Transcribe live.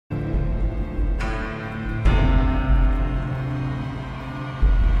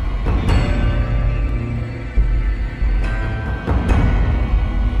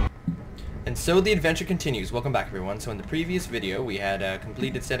So the adventure continues. Welcome back, everyone. So in the previous video, we had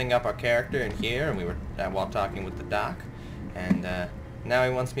completed setting up our character in here, and we were while talking with the doc. And now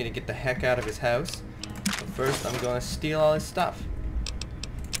he wants me to get the heck out of his house. But first, I'm going to steal all his stuff.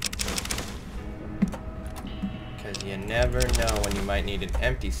 Because you never know when you might need an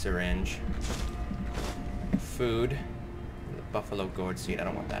empty syringe. Food. The buffalo gourd seed. I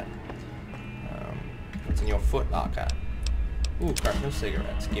don't want that. What's in your foot locker? Ooh, crap, no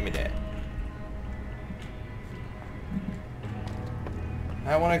cigarettes. Give me that.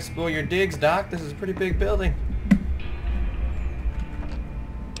 I want to explore your digs, Doc. This is a pretty big building.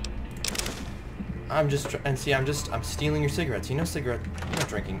 I'm stealing your cigarettes. You know you're not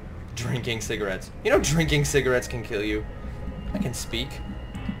drinking cigarettes. You know drinking cigarettes can kill you. I can speak.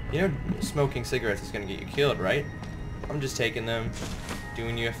 You know smoking cigarettes is going to get you killed, right? I'm just taking them,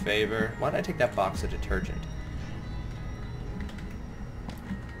 doing you a favor. Why did I take that box of detergent?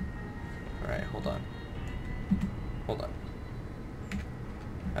 Alright, hold on. Hold on.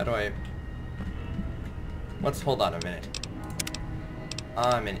 How do I... hold on a minute.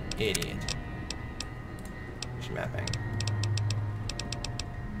 I'm an idiot. Mapping.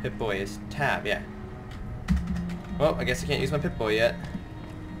 Pip-Boy is tab, yeah. Well, I guess I can't use my Pip-Boy yet.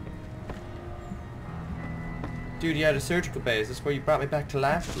 Dude, you had a surgical bay. Is this where you brought me back to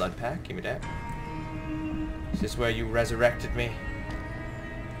life, Blood Pack? Give me that. Is this where you resurrected me?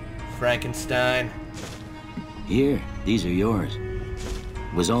 Frankenstein. Here, these are yours.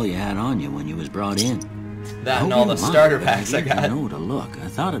 Was all you had on you when you was brought in. That and all the starter packs I got. I know to look. I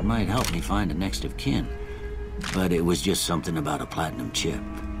thought it might help me find a next of kin. But it was just something about a platinum chip.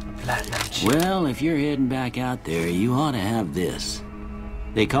 A platinum chip? Well, if you're heading back out there, you ought to have this.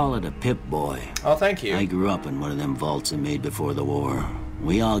 They call it a Pip-Boy. Oh, thank you. I grew up in one of them vaults they made before the war.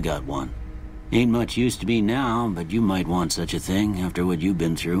 We all got one. Ain't much use to me now, but you might want such a thing after what you've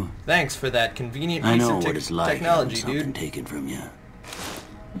been through. Thanks for that convenient piece of technology, dude. Taken from you.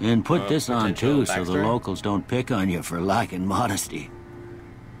 And put this on too, so the locals don't pick on you for lacking modesty.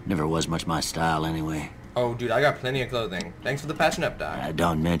 Never was much my style anyway. Oh, dude, I got plenty of clothing. Thanks for the patching up, Doc.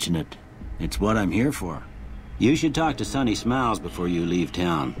 Don't mention it. It's what I'm here for. You should talk to Sunny Smiles before you leave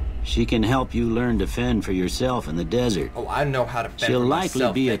town. She can help you learn to fend for yourself in the desert. Oh, I know how to fend for myself. She'll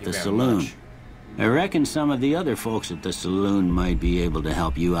likely be at the saloon. I reckon some of the other folks at the saloon might be able to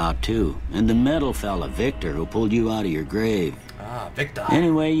help you out too. And the metal fella, Victor, who pulled you out of your grave. Ah, Victor.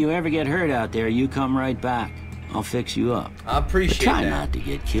 Anyway, you ever get hurt out there, you come right back. I'll fix you up. I appreciate that. Try not to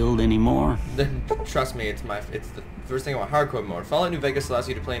get killed anymore. Trust me, it's the first thing I want. Hardcore mode. Fallout New Vegas allows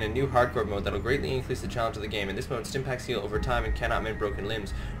you to play in a new hardcore mode that will greatly increase the challenge of the game. In this mode, stimpaks heal over time and cannot mend broken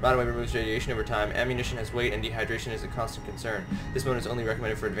limbs. Rotaway removes radiation over time. Ammunition has weight, and dehydration is a constant concern. This mode is only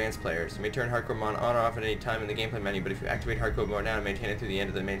recommended for advanced players. You may turn hardcore mode on or off at any time in the gameplay menu, but if you activate hardcore mode now and maintain it through the end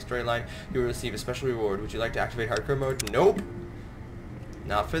of the main storyline, you will receive a special reward. Would you like to activate hardcore mode? Nope.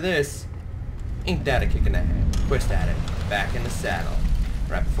 Not for this. Ain't that a kick in the head? Twist at it. Back in the saddle.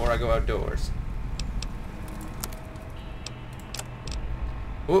 Right before I go outdoors.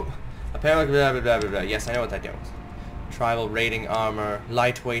 Oop. Apparently, blah, blah, blah, blah, blah. Yes, I know what that does. Tribal rating armor.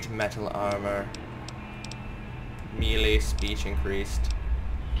 Lightweight metal armor. Melee speech increased.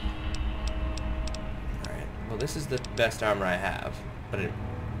 Alright. Well, this is the best armor I have. But it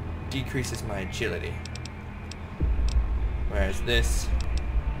decreases my agility. Whereas this...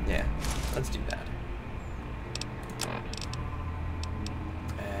 yeah, let's do that.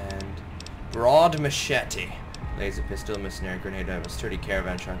 And broad machete, laser pistol, mercenary grenade, a sturdy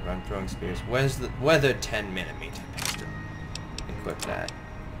caravan trunk run, throwing spears. Where's the weather 10mm pistol? Equip that.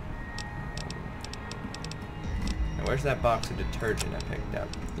 Now where's that box of detergent I picked up?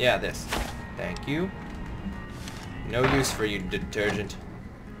 Yeah, this. Thank you. No use for you, detergent.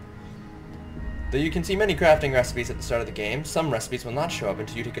 Though you can see many crafting recipes at the start of the game, some recipes will not show up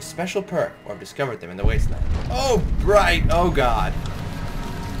until you take a special perk or have discovered them in the Wasteland. Oh, right! Oh, God!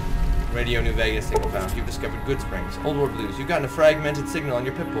 Radio New Vegas signal found. You've discovered Goodsprings. Old World Blues. You've gotten a fragmented signal on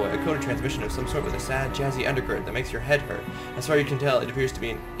your Pip-Boy, a coded transmission of some sort with a sad, jazzy undercurrent that makes your head hurt. As far as you can tell, it appears to be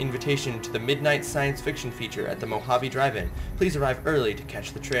an invitation to the midnight science fiction feature at the Mojave Drive-In. Please arrive early to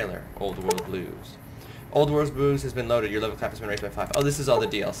catch the trailer. Old World Blues. Old World Blues has been loaded. Your level cap has been raised by 5. Oh, this is all the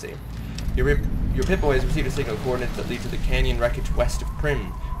DLC. Your Pip-Boy has received a signal coordinates that lead to the canyon wreckage west of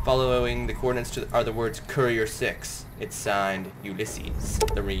Prim. Following the coordinates are the words Courier 6. It's signed Ulysses,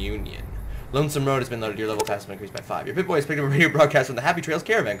 the reunion. Lonesome Road has been loaded. Your level pass has been increased by 5. Your Pip-Boy has picked up a radio broadcast from the Happy Trails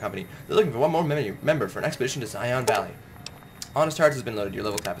Caravan Company. They're looking for one more member for an expedition to Zion Valley. Honest Hearts has been loaded. Your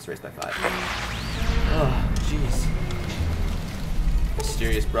level cap is raised by 5. Oh, jeez.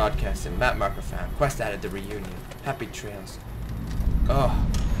 Mysterious broadcasting. Map marker found. Quest added. The reunion. Happy Trails. Oh.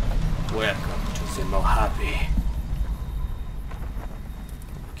 Welcome to the Mojave.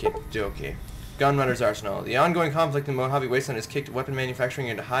 Okay. Gunrunner's Arsenal. The ongoing conflict in the Mojave Wasteland has kicked weapon manufacturing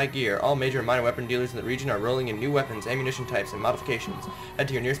into high gear. All major and minor weapon dealers in the region are rolling in new weapons, ammunition types, and modifications. Head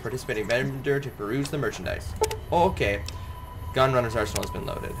to your nearest participating vendor to peruse the merchandise. Oh, okay. Gunrunner's Arsenal has been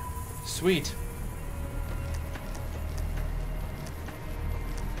loaded. Sweet.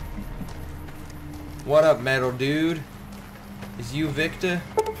 What up, metal dude? Is you Victor?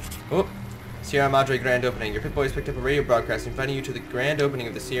 Oh. Sierra Madre Grand Opening. Your Pit-Boys picked up a radio broadcast inviting you to the grand opening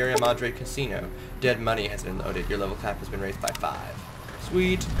of the Sierra Madre Casino. Dead money has been loaded. Your level cap has been raised by 5.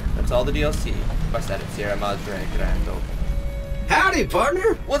 Sweet. That's all the DLC. Bust that at Sierra Madre Grand Opening. Howdy,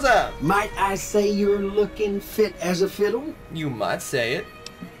 partner. What's up? Might I say you're looking fit as a fiddle? You might say it.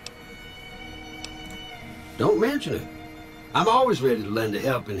 Don't mention it. I'm always ready to lend a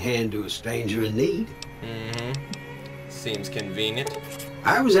helping hand to a stranger in need. Seems convenient.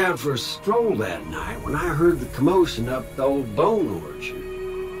 I was out for a stroll that night when I heard the commotion up the old bone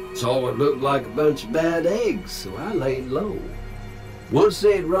orchard. Saw what looked like a bunch of bad eggs, so I laid low. Once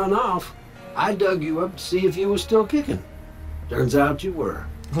they'd run off, I dug you up to see if you were still kicking. Turns out you were.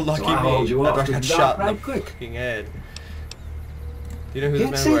 Lucky so I hauled you off to the dock right quick. Fucking head. Do you know who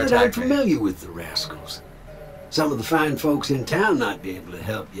Can't this say man that I'm familiar with the rascals. Some of the fine folks in town might be able to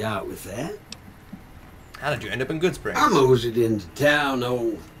help you out with that. How did you end up in Goodsprings? I moseyed into town,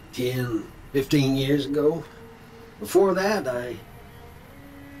 10, 15 years ago. Before that, I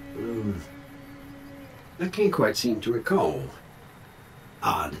can't quite seem to recall.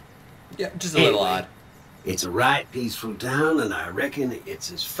 Odd. Yeah, just a little odd. It's a right peaceful town, and I reckon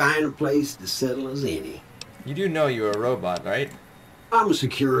it's as fine a place to settle as any. You do know you're a robot, right? I'm a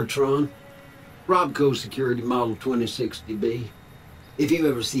Securitron. Robco Security Model 2060B. If you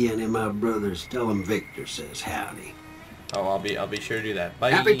ever see any of my brothers, tell them Victor says howdy. Oh, I'll be sure to do that.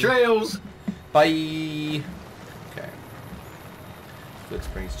 Bye. Happy trails. Bye. Okay.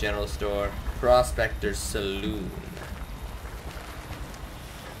 Goodsprings General Store, Prospector's Saloon.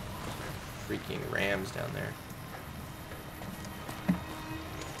 Freaking Rams down there.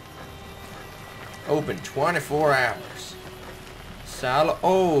 Open 24 hours.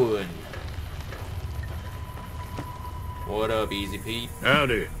 Owen. What up, Easy Pete?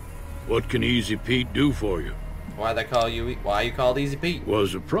 Howdy. What can Easy Pete do for you? Why you called Easy Pete?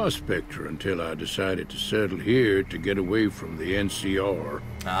 Was a prospector until I decided to settle here to get away from the NCR.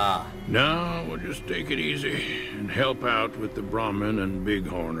 Ah. Now we'll just take it easy and help out with the Brahmin and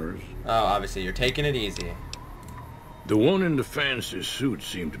Bighorners. Oh, obviously you're taking it easy. The one in the fancy suit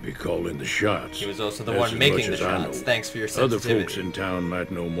seemed to be calling the shots. He was also the That's one as making much the as I shots. know. Thanks for your sensitivity. Other folks in town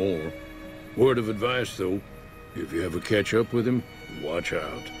might know more. Word of advice, though. If you ever catch up with him, watch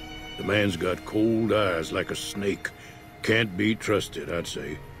out. The man's got cold eyes like a snake. Can't be trusted, I'd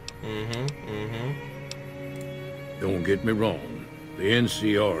say. Don't get me wrong. The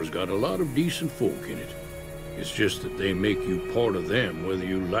NCR's got a lot of decent folk in it. It's just that they make you part of them whether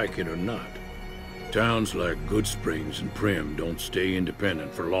you like it or not. Towns like Goodsprings and Prim don't stay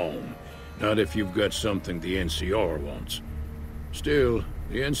independent for long. Not if you've got something the NCR wants. Still,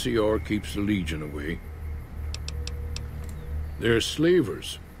 the NCR keeps the Legion away. They're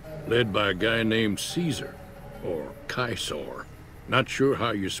slavers, led by a guy named Caesar, or Caesar. Not sure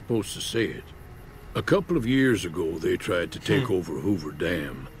how you're supposed to say it. A couple of years ago, they tried to take over Hoover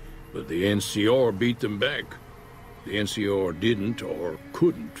Dam, but the NCR beat them back. The NCR didn't or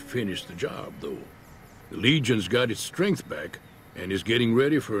couldn't finish the job, though. The Legion's got its strength back and is getting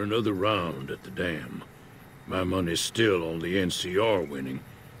ready for another round at the dam. My money's still on the NCR winning,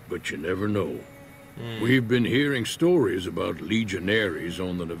 but you never know. We've been hearing stories about legionaries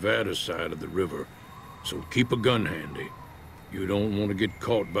on the Nevada side of the river, so keep a gun handy. You don't want to get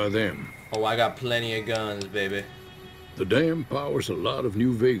caught by them. Oh, I got plenty of guns, baby. The dam powers a lot of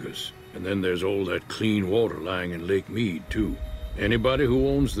New Vegas, and then there's all that clean water lying in Lake Mead, too. Anybody who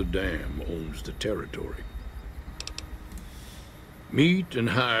owns the dam owns the territory. Meat and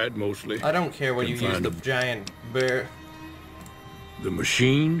hide, mostly. I don't care what you use the giant bear. The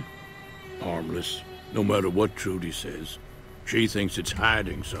machine? Harmless, no matter what Trudy says. She thinks it's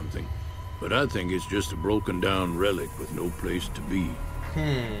hiding something, but I think it's just a broken down relic with no place to be.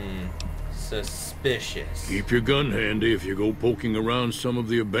 Suspicious. Keep your gun handy if you go poking around some of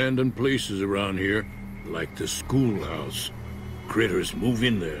the abandoned places around here, like the schoolhouse. Critters move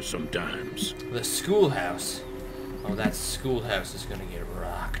in there sometimes. The schoolhouse? Oh, that schoolhouse is gonna get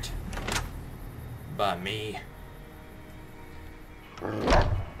rocked. By me.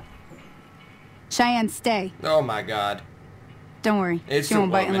 Cheyenne, stay. Oh my god. Don't worry. It's She won't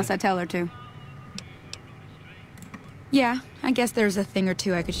a bite woman. unless I tell her to. Yeah, I guess there's a thing or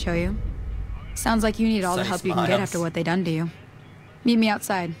two I could show you. Sounds like you need all the Sunny help you can get smiles. after what they done to you. Meet me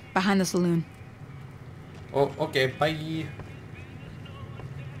outside, behind the saloon. Oh, okay, bye.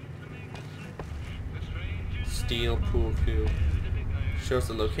 Steel pool cue. Shows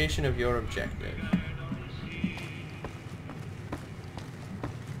the location of your objective.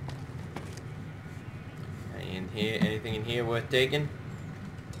 Anything in here worth taking?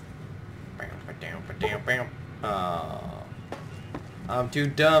 I'm too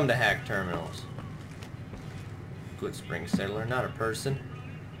dumb to hack terminals. Goodsprings settler, not a person.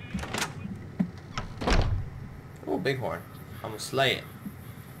 Oh, bighorn. I'm gonna slay it.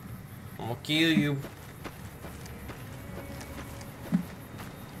 I'm gonna kill you.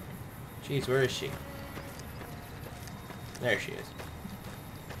 Jeez, where is she? There she is.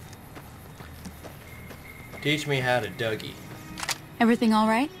 Teach me how to Dougie. Everything all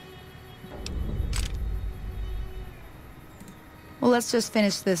right? Well, let's just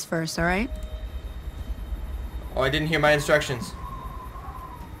finish this first, all right? Oh, I didn't hear my instructions.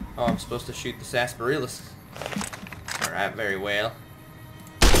 Oh, I'm supposed to shoot the sarsaparillas. Alright, very well.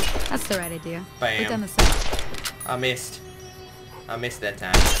 That's the right idea. Bam. Put down the sight. I missed. I missed that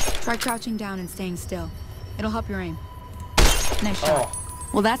time. Try crouching down and staying still. It'll help your aim. Nice shot. Oh,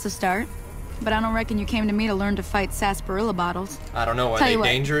 Well, that's a start. But I don't reckon you came to me to learn to fight sarsaparilla bottles. I don't know. Are Tell they you what,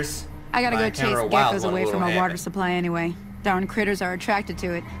 dangerous? I gotta If I go chase encounter a wild geckos one, away what'll from our water happen? supply anyway. Darn critters are attracted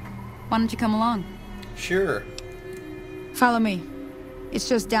to it. Why don't you come along? Sure. Follow me. It's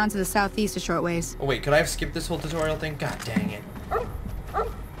just down to the southeast a short ways. Oh wait, could I have skipped this whole tutorial thing? God dang it.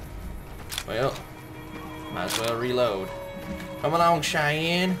 Well, might as well reload. Come along,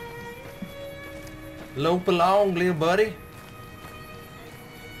 Cheyenne. Lope along, little buddy.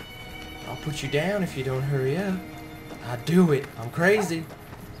 I'll put you down if you don't hurry up. I do it. I'm crazy.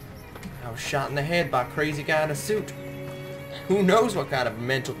 I was shot in the head by a crazy guy in a suit. Who knows what kind of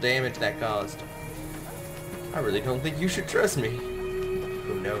mental damage that caused? I really don't think you should trust me.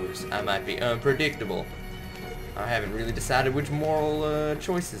 Who knows? I might be unpredictable. I haven't really decided which moral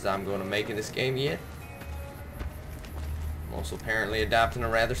choices I'm going to make in this game yet. I'm also apparently adopting a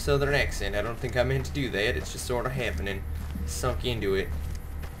rather southern accent. I don't think I meant to do that. It's just sort of happening. Sunk into it.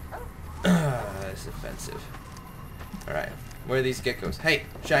 That's offensive. Alright. Where are these geckos? Hey,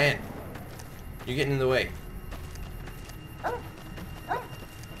 Cheyenne. You're getting in the way.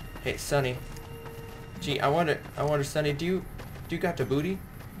 Hey, Sonny. Gee, I wonder, Sonny, do you got the booty?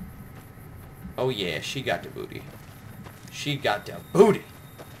 Oh yeah, she got the booty. She got the booty.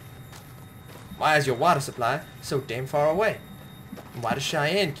 Why is your water supply so damn far away? And why does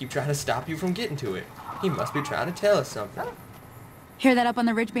Cheyenne keep trying to stop you from getting to it? He must be trying to tell us something. Hear that up on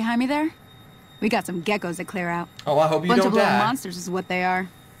the ridge behind me there? We got some geckos to clear out. Oh, I hope you Bunch don't of little die. monsters is what they are.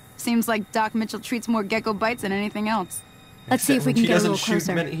 Seems like Doc Mitchell treats more gecko bites than anything else. Let's see if we can get a little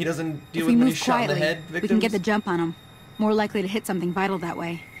closer. He doesn't deal If with we many move shot in the quietly, head victims. we can get the jump on them. More likely to hit something vital that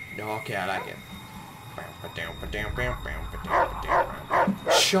way. Okay, I like it.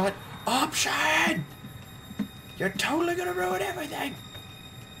 Shut up, Cheyenne! You're totally gonna ruin everything!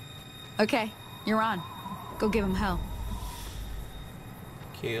 Okay, you're on. Go give him hell.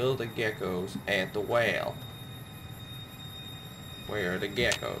 Kill the geckos at the well. Where are the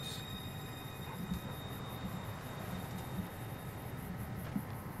geckos?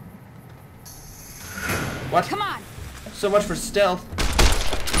 What? Come on! So much for stealth.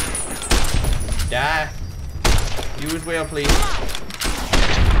 Die. You as well, please.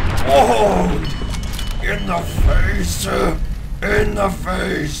 Oh! In the face! In the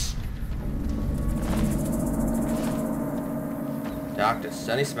face! Dr.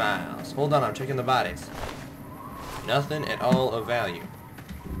 Sunny Smiles. Hold on, I'm checking the bodies. Nothing at all of value.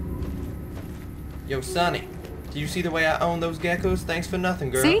 Yo, Sunny. Do you see the way I own those geckos? Thanks for nothing,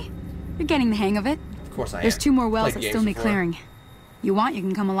 girl. See? You're getting the hang of it. Of course I am. There's 2 more wells Played that games still need before. clearing. You want, you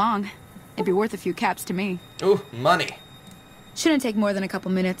can come along. It'd be worth a few caps to me. Ooh, money. Shouldn't take more than a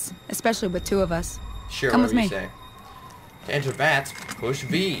couple minutes, especially with 2 of us. Sure, Come whatever with you me. say. To enter V.A.T.S, push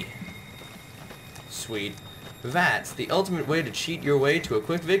V. Sweet. V.A.T.S, the ultimate way to cheat your way to a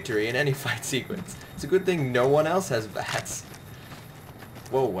quick victory in any fight sequence. It's a good thing no one else has V.A.T.S.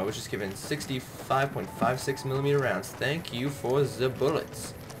 Whoa, I was just given 65.56 millimeter rounds. Thank you for the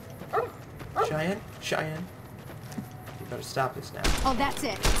bullets. Cheyenne? Cheyenne? You better stop this now. Oh, that's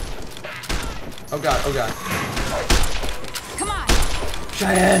it. Oh god, oh god. Come on!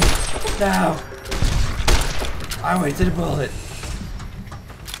 Cheyenne! Now! I wasted a bullet.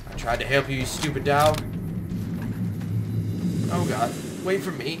 I tried to help you, you stupid dog. Oh god. Wait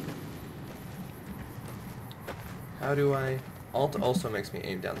for me. How do I... Alt also makes me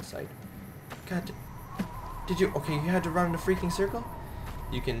aim down the sight. God. Did you? Okay, you had to run in a freaking circle?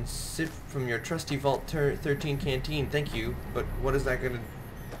 You can sip from your trusty Vault 13 canteen. Thank you. But what is that gonna...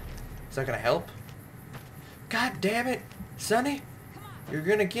 Is that gonna help? God damn it! Sonny! You're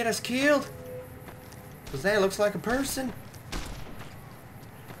gonna get us killed! Cause that looks like a person.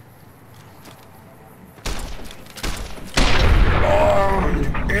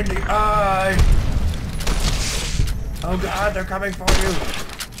 Oh! In the eye! Oh god, they're coming for you!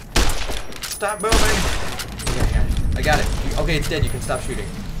 Stop moving! Yeah, I got it. Okay, it's dead. You can stop shooting.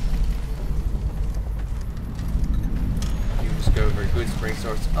 You discovered Goodsprings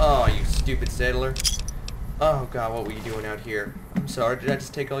source. Oh, you stupid settler. Oh god, what were you doing out here? I'm sorry, did I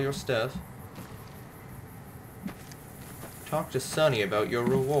just take all your stuff? Talk to Sonny about your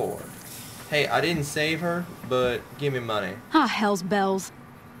reward. Hey, I didn't save her, but give me money. Ah, hell's bells.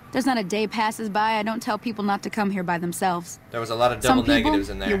 There's not a day passes by I don't tell people not to come here by themselves. There was a lot of double negatives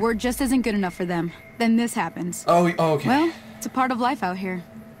in there. Your word just isn't good enough for them. Then this happens. Oh, okay. Well, it's a part of life out here.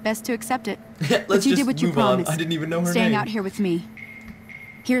 Best to accept it. Let's but you just did what you move on. promised. I didn't even know her Staying name. out here with me.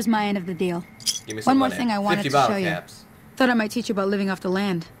 Here's my end of the deal. Give me some One more money. thing I wanted 50 to bottle show caps. you. Thought I might teach you about living off the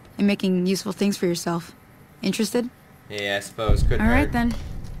land and making useful things for yourself. Interested? Yeah, I suppose. Couldn't All right hurt. then.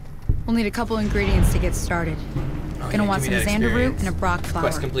 We'll need a couple ingredients to get started. Gonna want some xander root and a brock flower.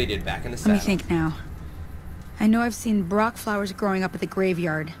 Quest completed. Back in the Let saddle. me think now. I know I've seen brock flowers growing up at the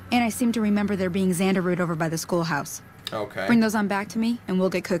graveyard, and I seem to remember there being xander root over by the schoolhouse. Okay. Bring those on back to me, and we'll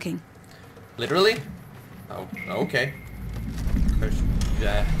get cooking. Literally? Oh, okay.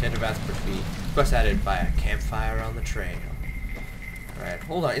 Tender V.A.T.S be quest added by a campfire on the trail. Alright,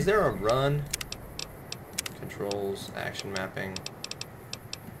 hold on. Is there a run? Controls, action mapping.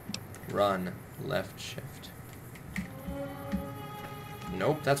 Run, left shift.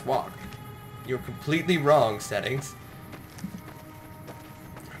 Nope, that's walk. You're completely wrong, settings.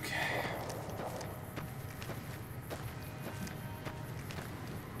 Okay.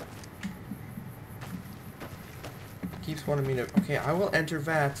 Keeps wanting me to... Okay, I will enter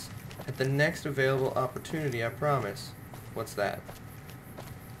V.A.T.S at the next available opportunity, I promise. What's that?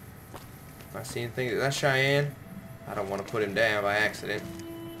 If I see anything... Is that Cheyenne? I don't want to put him down by accident.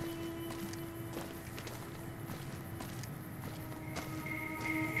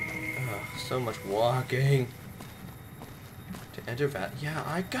 Ugh, so much walking. To enter V.A.T. Yeah,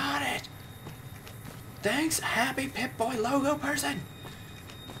 I got it! Thanks, happy Pip-Boy logo person!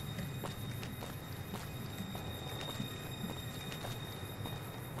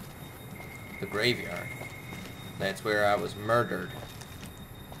 The graveyard. That's where I was murdered.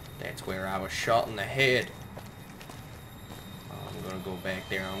 That's where I was shot in the head. Oh, I'm gonna go back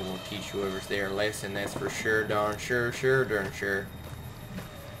there. I'm gonna teach whoever's there a lesson. That's for sure, darn sure, darn sure.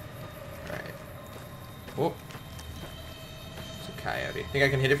 Alright. Whoop. It's a coyote. Think I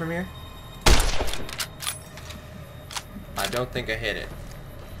can hit it from here? I don't think I hit it.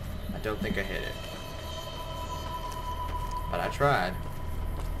 I don't think I hit it. But I tried.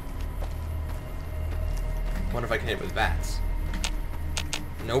 Wonder if I can hit it with V.A.T.S.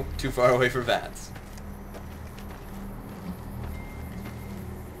 Nope, too far away for V.A.T.S.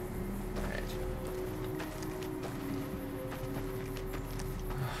 Alright.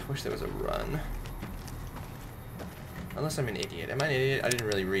 Wish there was a run. Unless I'm an idiot. Am I an idiot? I didn't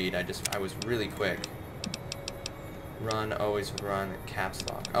really read. I was really quick. Run, always run, caps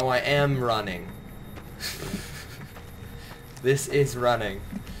lock. Oh, I am running. This is running.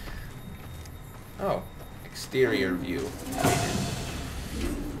 Oh. Exterior view.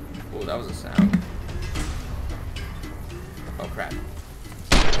 Oh, that was a sound. Oh, crap.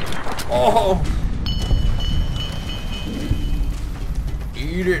 Oh!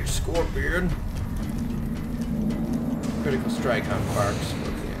 Eat it, scorpion. Critical strike on Park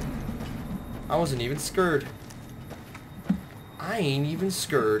Scorpion. I wasn't even scared. I ain't even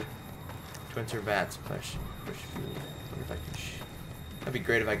scared. To enter V.A.T.S. push food. Wonder if I can that'd be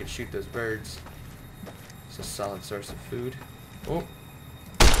great if I could shoot those birds. It's a solid source of food. Oh.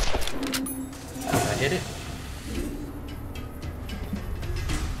 Did I hit it?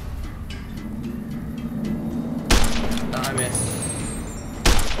 No, I missed.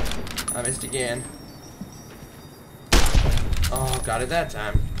 I missed again. Oh, got it that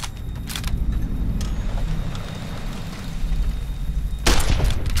time.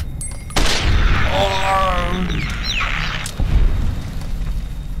 Oh!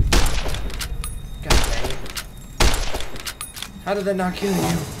 How did that not kill you?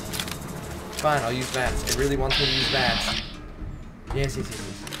 Fine, I'll use V.A.T.S. It really wants me to use V.A.T.S. Yes.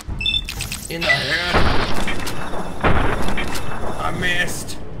 In the head! I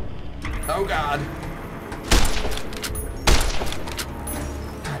missed! Oh god!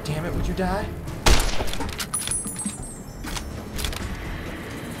 God damn it, would you die?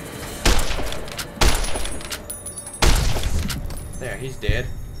 There, he's dead.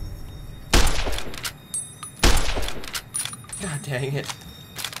 God dang it.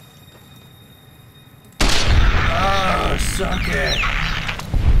 Oh, suck it.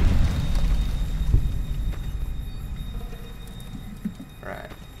 Right.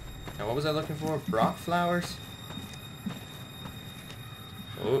 Now what was I looking for? Brock flowers?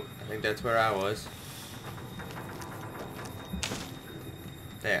 Oh, I think that's where I was.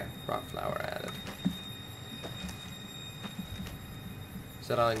 There, brock flower added. Is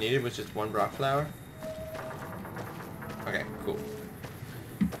that all I needed? Was just one brock flower? Okay, cool.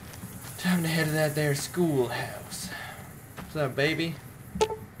 Time to head to that there schoolhouse. What's up, baby?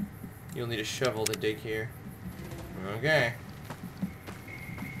 You'll need a shovel to dig here. Okay.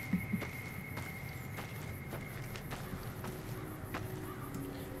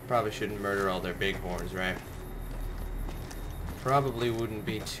 Probably shouldn't murder all their bighorns, right? Probably wouldn't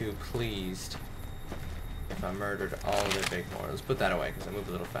be too pleased if I murdered all of their bighorns. Let's put that away because I move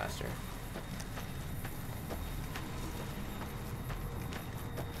a little faster.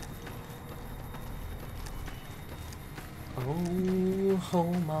 Oh,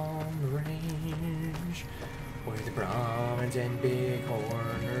 home on the range, where the Brahmins and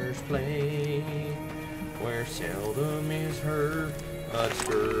bighorners play, where seldom is heard a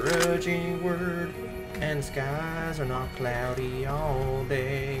discouraging word, and the skies are not cloudy all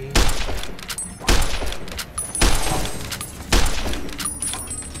day.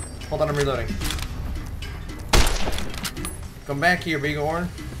 Hold on, I'm reloading. Come back here, bighorn.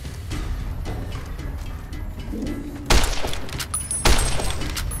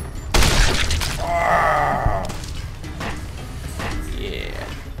 Oh! Yeah.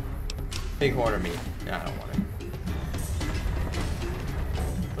 Bighorn or me? No, I don't want it.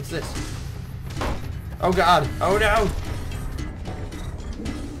 What's this? Oh god! Oh no!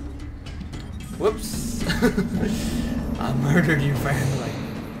 Whoops! I murdered your family.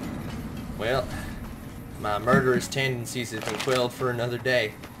 Well, my murderous tendencies have been quelled for another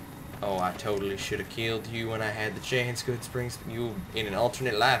day. Oh, I totally should have killed you when I had the chance, Goodsprings. You, in an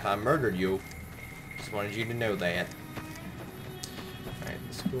alternate life, I murdered you. Just wanted you to know that. Alright,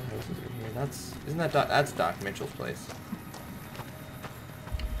 the schoolhouse is over here. That's Doc Mitchell's place.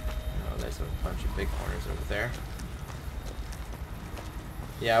 There's a bunch of bighorners over there.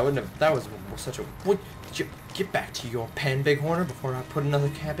 Yeah, I wouldn't have. That was such a. What? Get back to your pen, bighorner, before I put another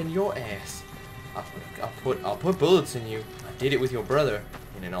cap in your ass. I'll put bullets in you. I did it with your brother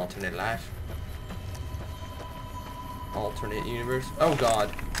in an alternate life. Alternate universe. Oh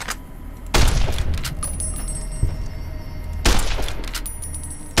God.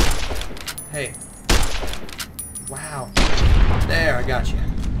 Hey. Wow. There, I got you.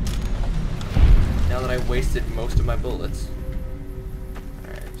 Now that I wasted most of my bullets.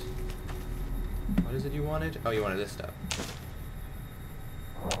 Alright. What is it you wanted? Oh, you wanted this stuff.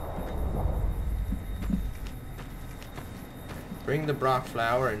 Bring the Brock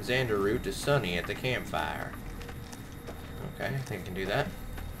flower and Xander root to Sunny at the campfire. Okay, I think I can do that.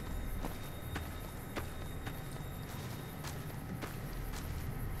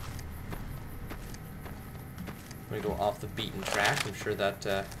 I'm gonna go off the beaten track. I'm sure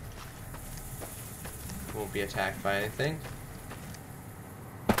that won't be attacked by anything.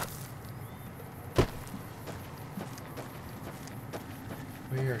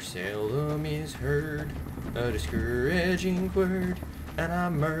 Where seldom is heard a discouraging word, and I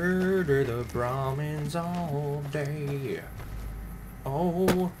murder the Brahmins all day.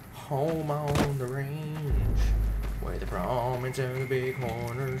 Oh, home on the range, where the Brahmins and the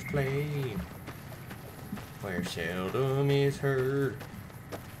bighorners play, where seldom is heard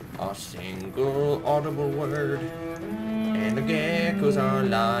a single audible word, and the geckos are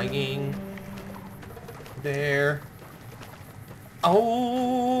lying there.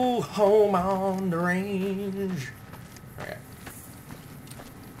 Oh, home on the range. Okay.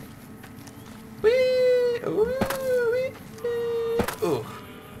 Wee, ooh, wee, ooh.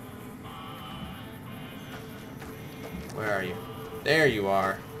 Where are you? There you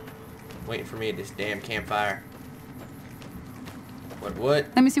are. Waiting for me at this damn campfire. What?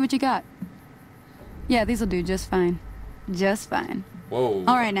 Let me see what you got. Yeah, these'll do just fine. Just fine. Whoa.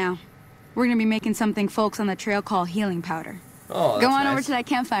 All right, now. We're gonna be making something folks on the trail call healing powder. Oh, that's Go on nice. over to that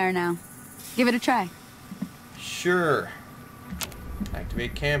campfire now. Give it a try. Sure.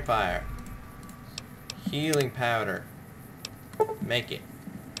 Activate campfire. Healing powder. Make it.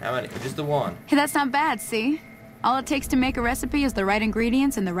 How many? Just the one. Hey, that's not bad, see? All it takes to make a recipe is the right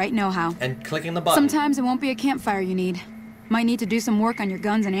ingredients and the right know-how. And clicking the button. Sometimes it won't be a campfire you need. Might need to do some work on your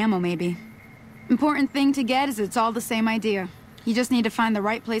guns and ammo, maybe. Important thing to get is it's all the same idea. You just need to find the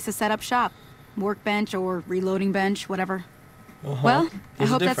right place to set up shop. Workbench or reloading bench, whatever. Well, I There's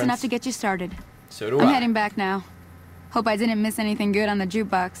a hope that's difference. enough to get you started. So do I'm I. heading back now. Hope I didn't miss anything good on the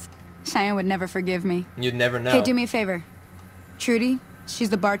jukebox. Cheyenne would never forgive me. You'd never know. Hey, do me a favor. Trudy, she's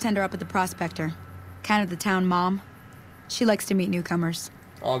the bartender up at the Prospector. Kind of the town mom. She likes to meet newcomers.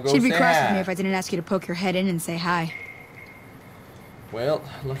 I'll go She'd be say cross hi. with me if I didn't ask you to poke your head in and say hi. Well,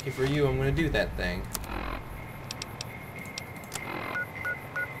 lucky for you, I'm gonna do that thing.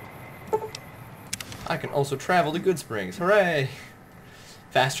 I can also travel to Goodsprings. Hooray!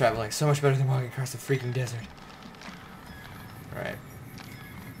 Fast traveling, so much better than walking across the freaking desert. Alright.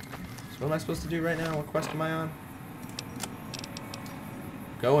 So what am I supposed to do right now? What quest am I on?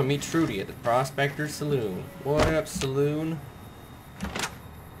 Go and meet Trudy at the Prospector Saloon. What up, Saloon?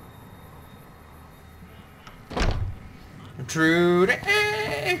 Trudy!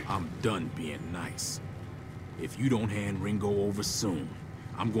 I'm done being nice. If you don't hand Ringo over soon,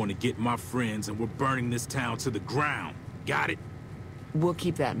 I'm going to get my friends and we're burning this town to the ground. Got it? We'll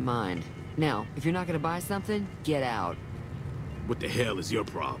keep that in mind. Now, if you're not gonna buy something, get out. What the hell is your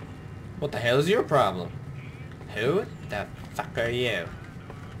problem? What the hell is your problem? Who the fuck are you?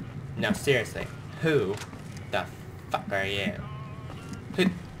 No, seriously. Who the fuck are you? Who?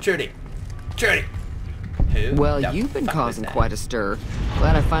 Trudy! Trudy! Who Well, the you've been fuck causing was that? quite a stir.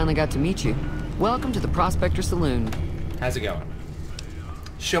 Glad I finally got to meet you. Welcome to the Prospector Saloon. How's it going?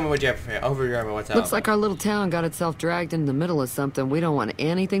 Show me what you have for over your what's up. Looks like our little town got itself dragged into the middle of something we don't want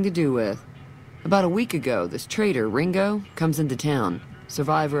anything to do with. About a week ago, this traitor, Ringo, comes into town.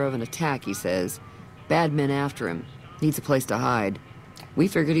 Survivor of an attack, he says. Bad men after him. Needs a place to hide. We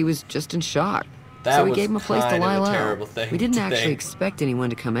figured he was just in shock. That so we was gave him a place to kind of lie a low. terrible thing We didn't to actually think. expect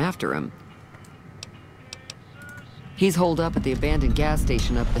anyone to come after him. He's holed up at the abandoned gas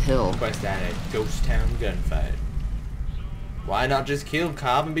station up the hill. Quest added. Ghost Town gunfight. Why not just kill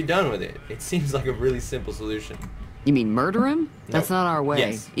Cobb and be done with it? It seems like a really simple solution. You mean murder him? That's Nope. not our way.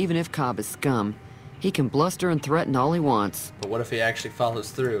 Yes. Even if Cobb is scum. He can bluster and threaten all he wants. But what if he actually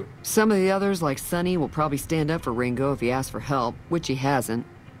follows through? Some of the others, like Sonny, will probably stand up for Ringo if he asks for help, which he hasn't.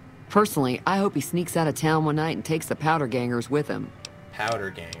 Personally, I hope he sneaks out of town one night and takes the powder gangers with him.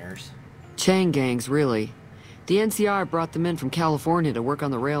 Powder gangers. Chain gangs, really. The NCR brought them in from California to work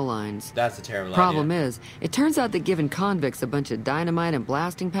on the rail lines. That's a terrible Problem idea. is, it turns out that giving convicts a bunch of dynamite and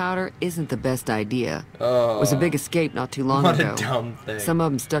blasting powder isn't the best idea. Oh. It was a big escape not too long What ago. a dumb thing. Some of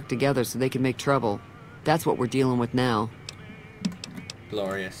them stuck together so they could make trouble. That's what we're dealing with now.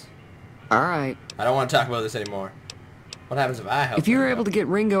 Glorious. All right. I don't want to talk about this anymore. What happens if I help If you were Ringo? able to get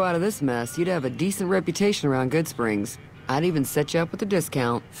Ringo out of this mess, you'd have a decent reputation around Goodsprings. I'd even set you up with a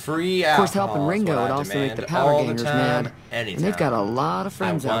discount. Free Of alcohol course, helping is Ringo what would I also make the demand powder all the gangers time, mad. anytime. And they've got a lot of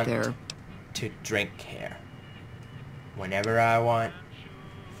friends out there. To drink here. Whenever I want.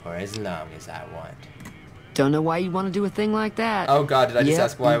 For as long as I want. Don't know why you want to do a thing like that. Oh god, did I just Yep,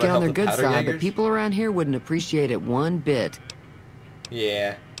 ask why I you would get on help their the good powder side, gangers? but people around here wouldn't appreciate it one bit.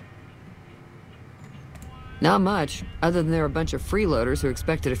 Yeah. Not much, other than they're a bunch of freeloaders who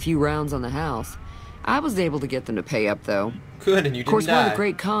expected a few rounds on the house. I was able to get them to pay up, though. Good, and you Of course, didn't one of die. the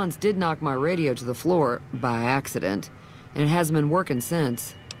great cons did knock my radio to the floor, by accident, and it hasn't been working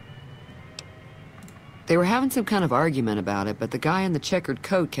since. They were having some kind of argument about it, but the guy in the checkered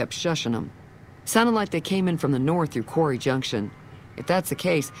coat kept shushing them. Sounded like they came in from the north through Quarry Junction. If that's the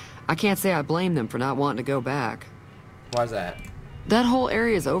case, I can't say I blame them for not wanting to go back. Why's that? That whole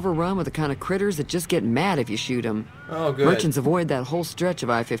area is overrun with the kind of critters that just get mad if you shoot them. Oh, good. Merchants avoid that whole stretch of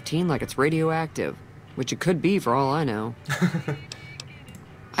I-15 like it's radioactive, which it could be for all I know.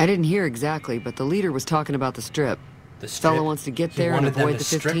 I didn't hear exactly, but the leader was talking about the strip. The strip? Fellow wants to get He there and wanted them avoid to the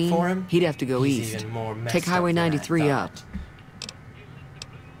strip 15. for him? He'd have to go He's east. even more messed Take Highway up than I 93 up. thought.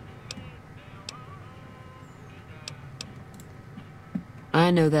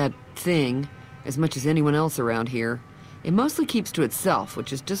 I know that thing as much as anyone else around here. It mostly keeps to itself,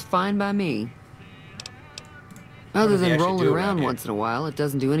 which is just fine by me. Other does he than actually rolling do around around here? Ah, once in a while, it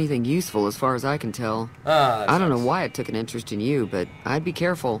doesn't do anything useful as far as I can tell. that I don't know sucks. why it took an interest in you, but I'd be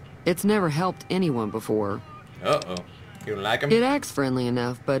careful. It's never helped anyone before. Uh-oh. You don't like him? It acts friendly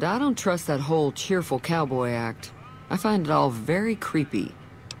enough, but I don't trust that whole cheerful cowboy act. I find it all very creepy.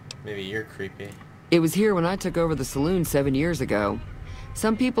 Maybe you're creepy. It was here when I took over the saloon 7 years ago.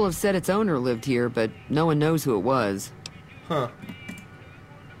 Some people have said its owner lived here, but no one knows who it was. Huh.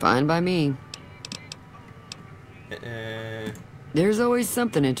 Fine by me. There's always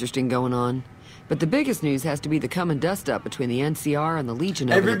something interesting going on. But the biggest news has to be the come and dust up between the NCR and the Legion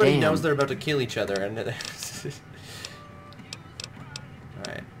over the Everybody dam. knows they're about to kill each other, and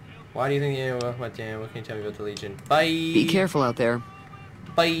Alright. Why do you think, what can you tell me about the Legion? Bye! Be careful out there.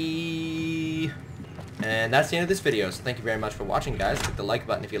 Bye! And that's the end of this video, so thank you very much for watching, guys. Click the like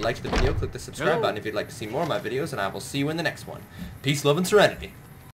button if you liked the video, click the subscribe button if you'd like to see more of my videos, and I will see you in the next one. Peace, love, and serenity.